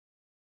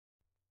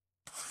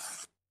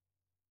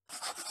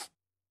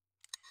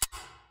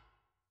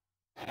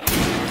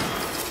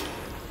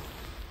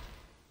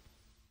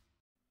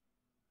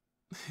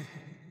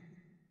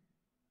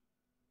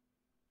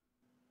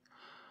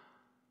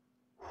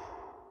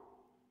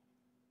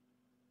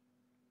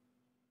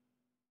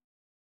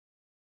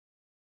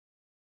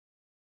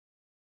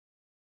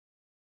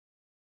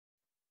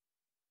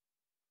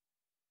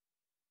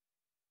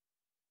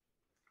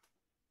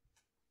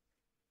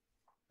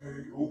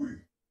Hey, Obi,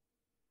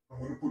 I'm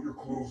gonna put your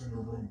clothes in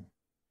your room.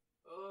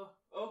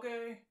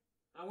 Okay.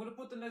 I'm gonna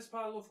put the next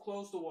pile of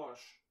clothes to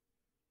wash.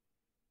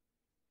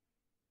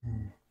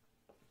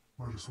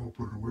 Might as well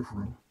put it away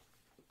from him.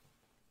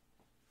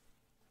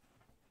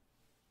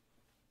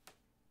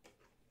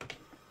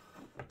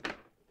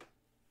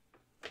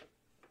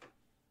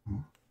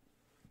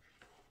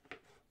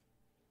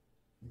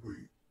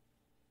 Wait,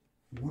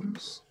 what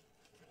is...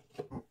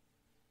 Oh.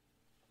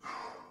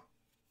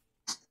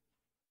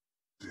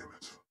 Damn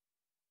it.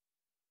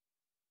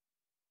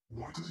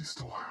 Why does he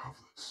still have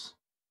this?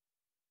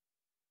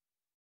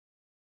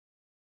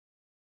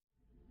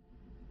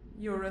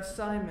 Your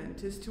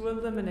assignment is to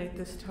eliminate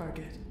this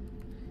target.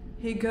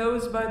 He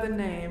goes by the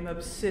name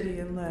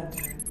Obsidian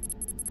Lantern.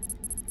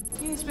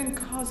 He has been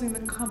causing the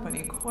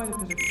company quite a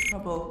bit of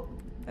trouble,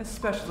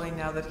 especially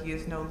now that he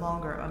is no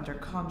longer under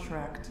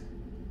contract.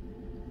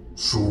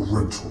 So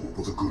rental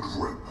with a good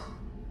rep.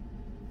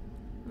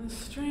 A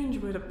strange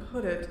way to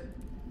put it,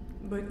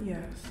 but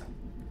yes.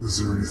 Is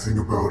there anything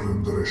about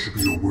him that I should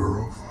be aware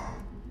of?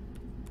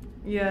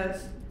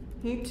 Yes,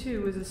 he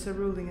too is a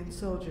cerulean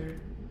soldier.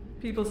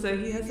 People say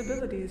he has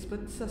abilities,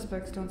 but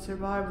suspects don't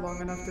survive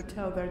long enough to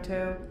tell their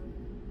tale.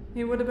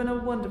 He would have been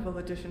a wonderful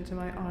addition to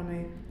my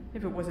army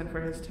if it wasn't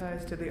for his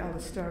ties to the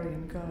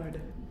Alistarian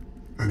Guard.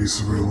 Any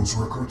surveillance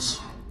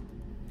records?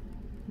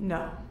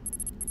 No.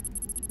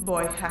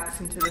 Boy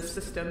hacks into the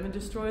system and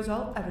destroys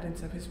all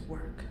evidence of his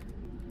work.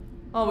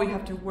 All we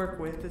have to work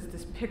with is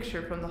this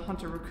picture from the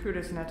Hunter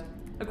Recruiter's Net,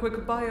 a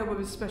quick bio of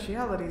his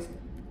specialities,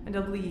 and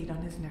a lead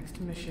on his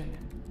next mission.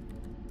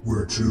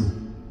 Where to?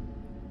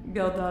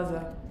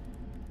 Galdaza.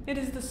 It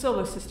is the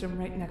solar system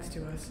right next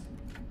to us.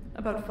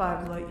 About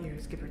 5 light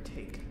years, give or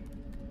take.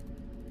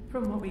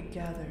 From what we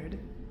gathered,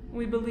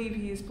 we believe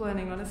he is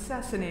planning on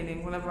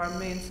assassinating one of our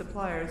main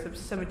suppliers of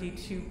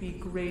 72B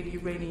grade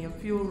uranium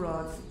fuel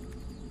rods.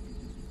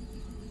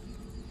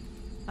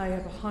 I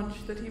have a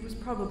hunch that he was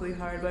probably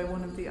hired by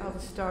one of the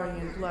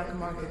Alistarian black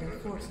market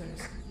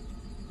enforcers.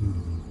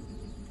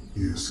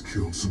 He has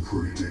killed some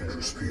pretty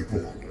dangerous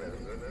people.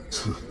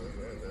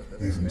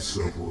 Even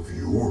several of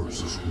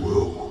yours as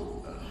well.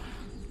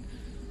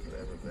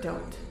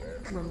 Don't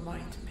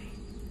remind me.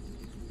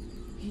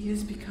 He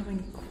is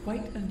becoming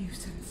quite a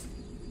nuisance,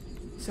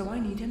 so I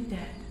need him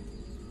dead.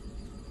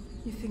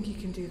 You think you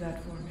can do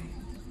that for me?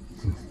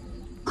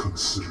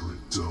 Consider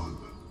it done.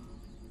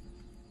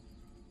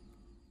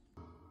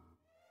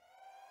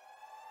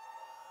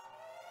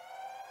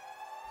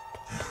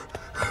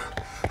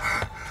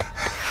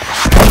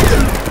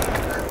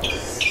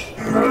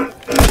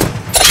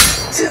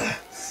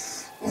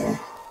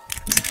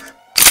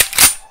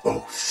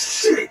 Oh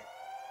shit!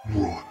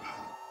 Run.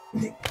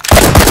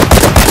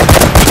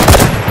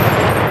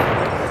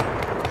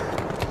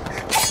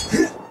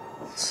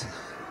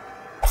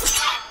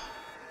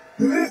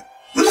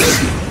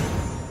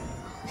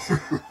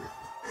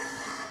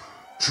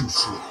 Too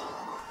slow.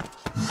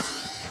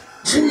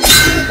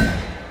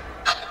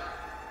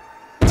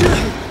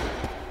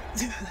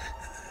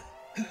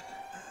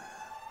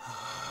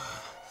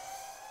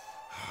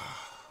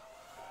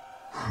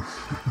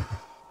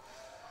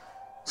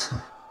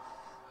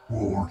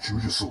 Well, aren't you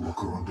just a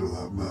looker under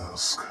that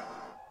mask?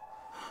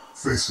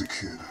 Face it,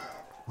 kid.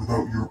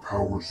 Without your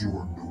powers, you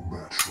are no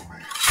match for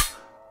me.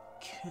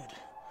 Kid.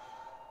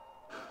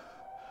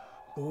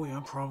 Boy,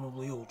 I'm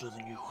probably older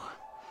than you.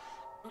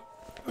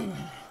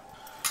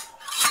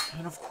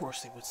 And of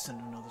course they would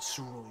send another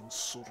cerulean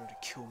soldier to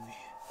kill me.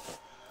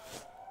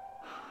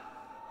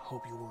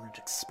 Hope you weren't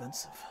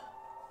expensive.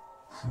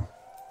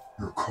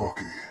 You're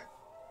cocky.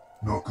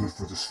 Not good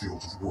for this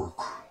field of work.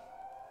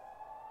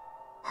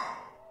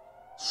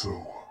 So,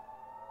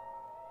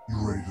 you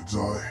ready to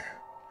die?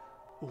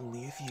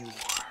 Only if you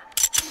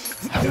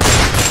are.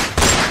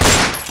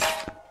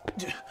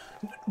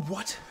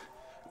 What?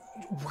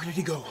 Where did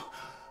he go?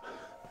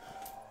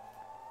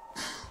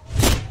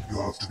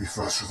 You'll have to be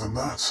faster than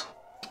that.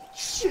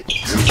 Shit!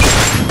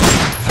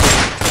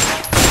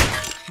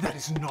 That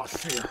is not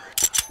fair.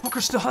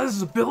 Booker still has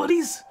his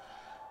abilities?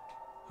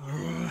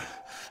 I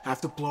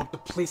have to blow up the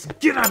place and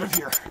get out of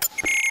here!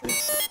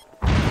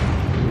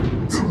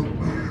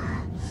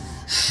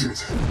 Shit.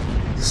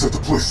 He set the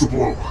place to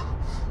blow.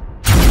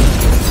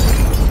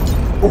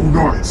 Oh,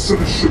 9,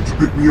 send a ship to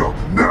pick me up,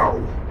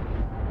 now!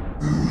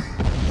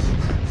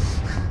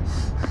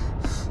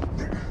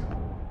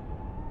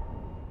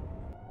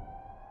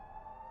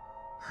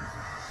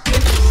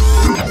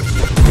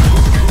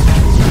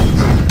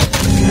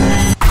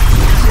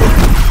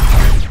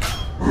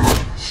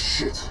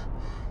 Shit.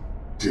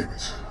 Damn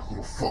it,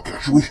 little fuck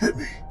actually hit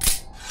me.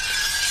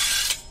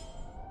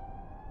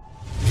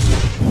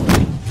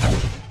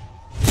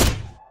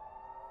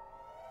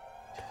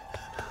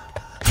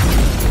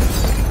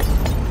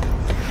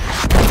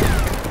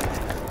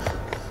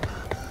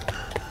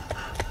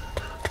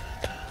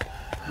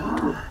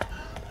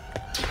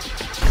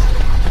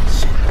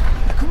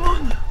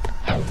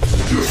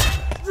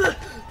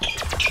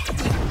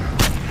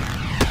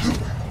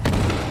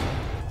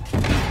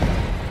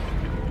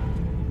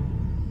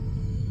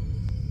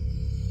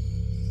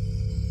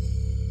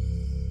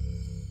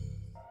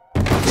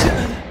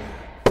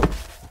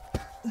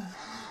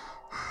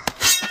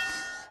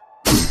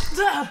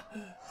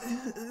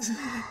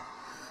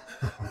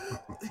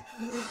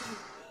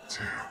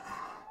 Damn.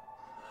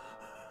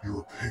 You're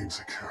a pain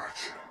to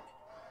catch.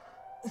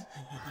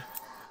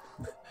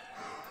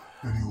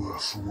 Any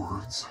last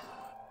words?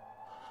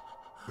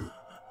 Wait.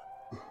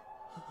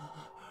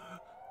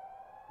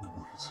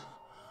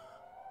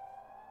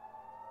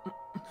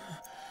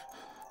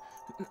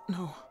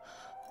 No.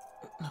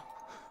 No.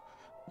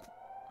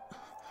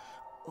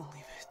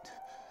 Leave it.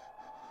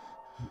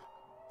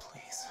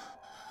 Please.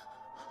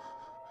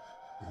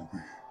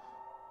 Obi.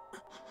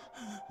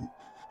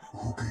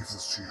 Who gave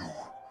this to you?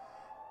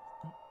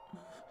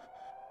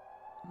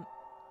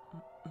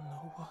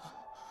 Noah.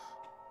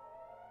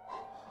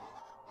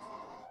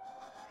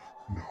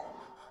 No.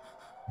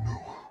 No.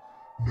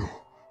 No.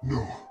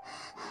 No.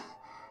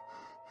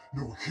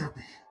 No, it can't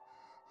be.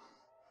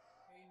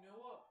 Hey,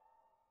 Noah.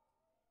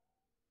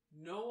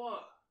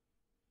 Noah.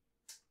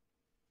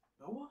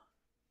 Noah?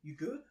 You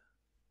good?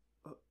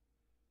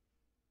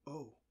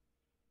 Oh.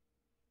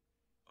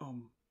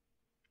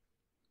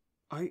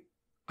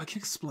 I can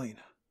explain.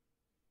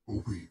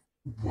 Obi,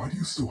 why do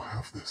you still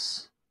have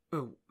this?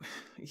 Oh,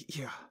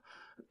 yeah.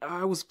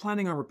 I was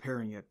planning on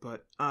repairing it,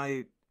 but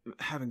I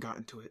haven't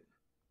gotten to it.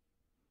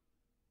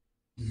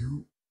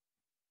 You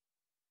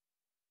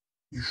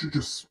should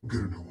just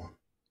get a new one.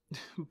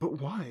 But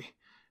why?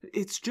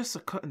 It's just a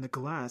cut in the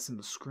glass and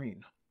the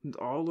screen.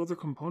 All other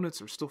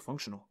components are still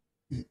functional.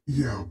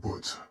 Yeah,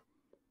 but...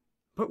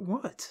 But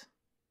what?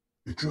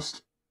 It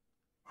just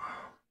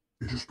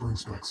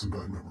brings back some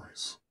bad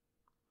memories.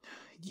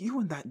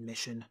 You and that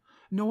mission.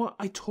 Noah,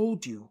 I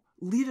told you.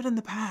 Leave it in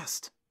the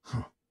past.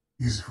 Huh.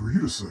 Easy for you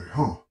to say,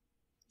 huh?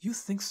 You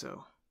think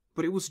so.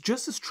 But it was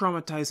just as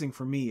traumatizing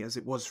for me as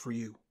it was for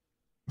you.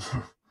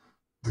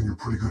 Then you're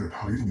pretty good at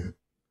hiding it.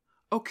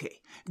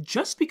 Okay,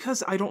 just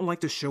because I don't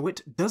like to show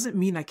it doesn't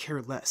mean I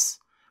care less.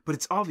 But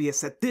it's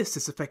obvious that this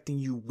is affecting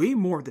you way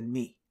more than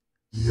me.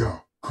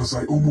 Yeah, 'cause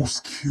I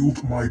almost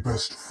killed my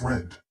best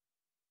friend.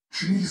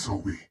 Jeez,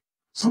 Obi.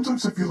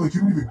 Sometimes I feel like you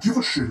don't even give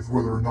a shit of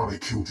whether or not I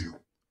killed you.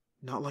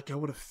 Not like I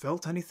would have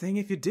felt anything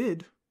if you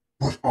did.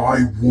 But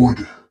I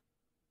would.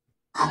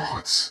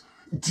 Gods,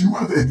 do you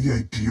have any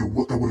idea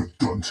what that would have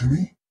done to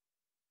me?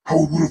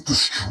 How it would have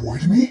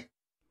destroyed me?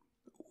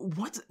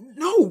 What?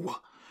 No!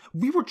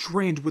 We were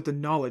trained with the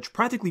knowledge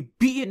practically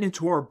beaten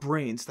into our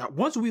brains that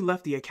once we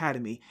left the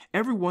academy,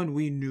 everyone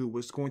we knew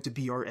was going to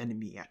be our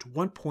enemy at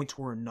one point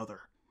or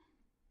another.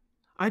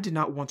 I did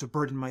not want to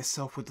burden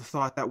myself with the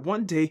thought that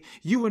one day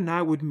you and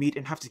I would meet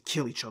and have to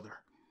kill each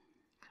other.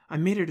 I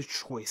made it a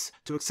choice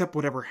to accept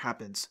whatever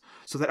happens,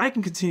 so that I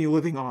can continue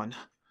living on.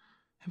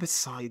 And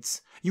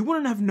besides, you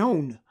wouldn't have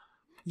known.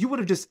 You would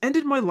have just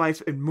ended my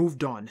life and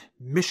moved on.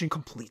 Mission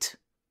complete.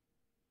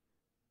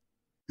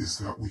 Is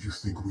that what you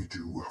think we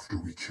do after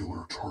we kill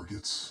our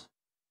targets?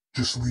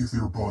 Just leave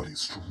their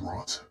bodies to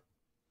rot?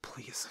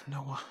 Please,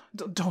 Noah,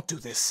 don't do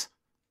this.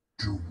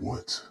 Do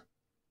what?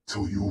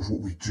 Tell you of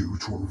what we do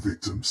to our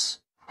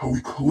victims? How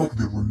we collect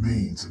their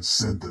remains and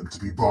send them to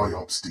be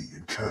biopsied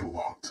and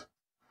catalogued?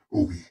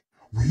 Obi,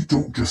 we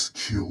don't just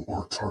kill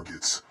our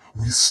targets.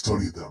 We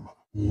study them,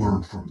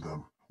 learn from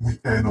them. We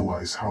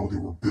analyze how they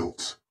were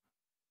built,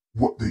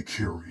 what they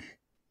carry.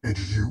 And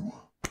you?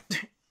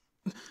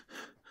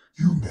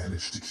 You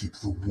managed to keep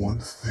the one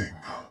thing.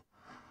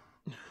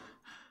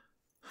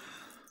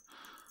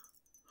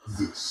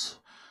 This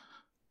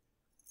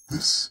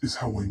is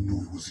how I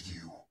knew it was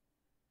you.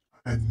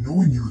 And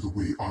knowing you the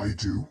way I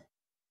do,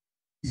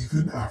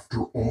 even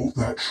after all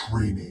that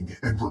training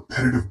and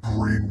repetitive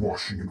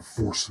brainwashing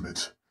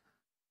enforcement,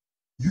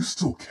 you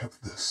still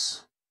kept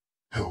this.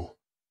 Hell,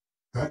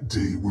 that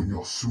day when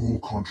your Sewell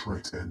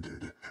contract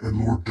ended and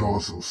Lord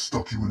Dazzo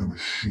stuck you in a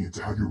machine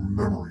to have your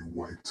memory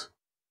wiped,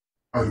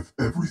 out of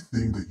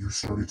everything that you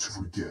started to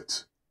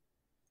forget,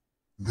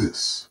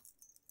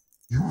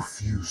 you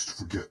refused to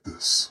forget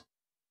this.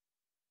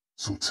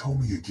 So tell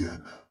me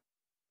again,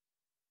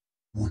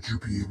 would you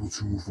be able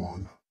to move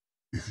on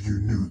if you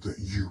knew that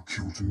you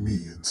killed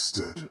me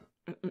instead?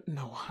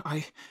 No,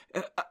 I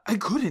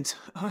couldn't.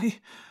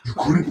 You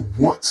couldn't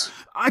what?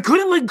 I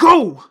couldn't let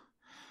go!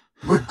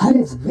 Let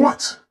go of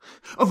what?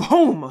 Of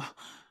home!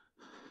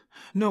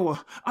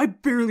 Noah, I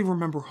barely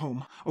remember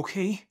home,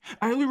 okay?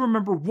 I only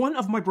remember one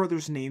of my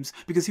brother's names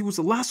because he was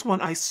the last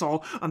one I saw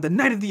on the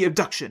night of the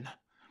abduction.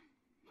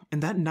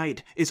 And that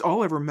night is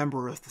all I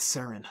remember of the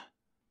Saren.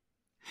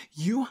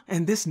 You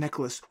and this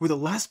necklace were the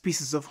last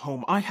pieces of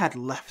home I had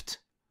left.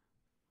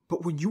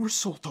 But when you were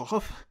sold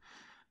off,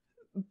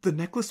 the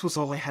necklace was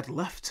all I had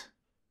left.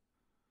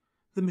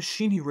 The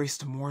machine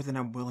erased more than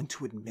I'm willing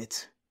to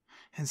admit.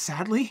 And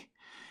sadly,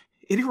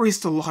 it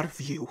erased a lot of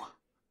you.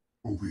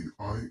 Obi,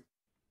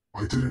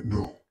 I didn't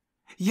know.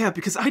 Yeah,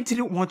 because I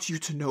didn't want you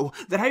to know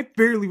that I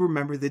barely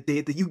remember the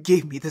day that you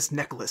gave me this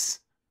necklace.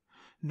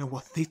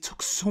 Noah, they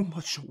took so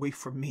much away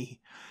from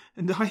me.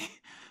 And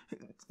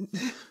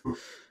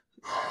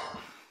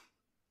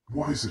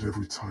Why is it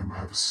every time I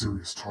have a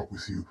serious talk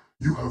with you,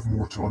 you have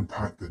more to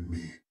unpack than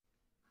me?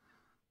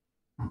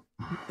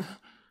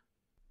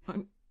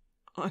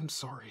 I'm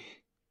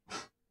sorry.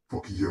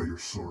 Fuck yeah, you're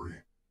sorry.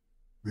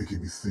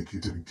 Making me think you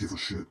didn't give a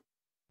shit.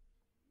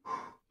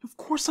 Of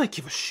course I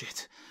give a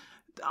shit.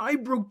 I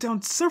broke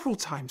down several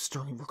times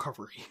during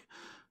recovery.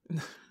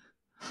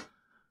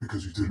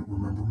 Because you didn't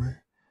remember me?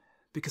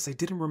 Because I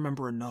didn't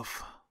remember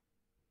enough.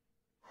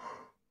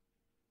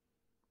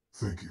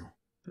 Thank you.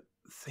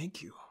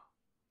 Thank you.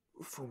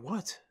 For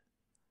what?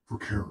 For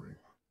caring.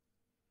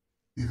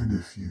 Even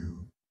if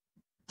you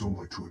don't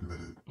like to admit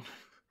it.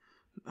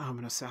 I'm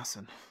an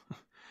assassin.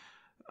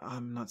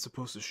 I'm not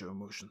supposed to show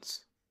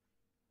emotions.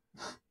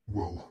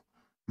 Well,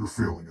 you're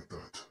failing at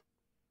that.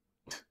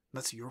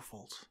 That's your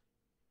fault.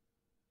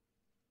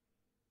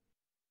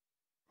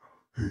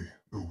 Hey,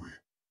 Obi,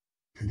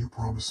 can you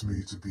promise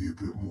me to be a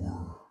bit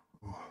more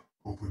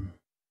open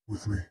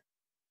with me?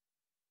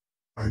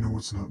 I know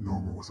it's not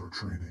normal with our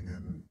training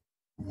and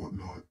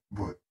whatnot,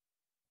 but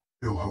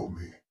it'll help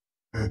me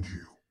and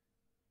you.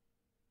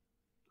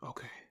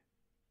 Okay.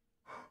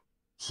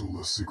 So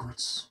less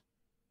secrets?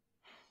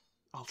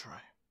 I'll try.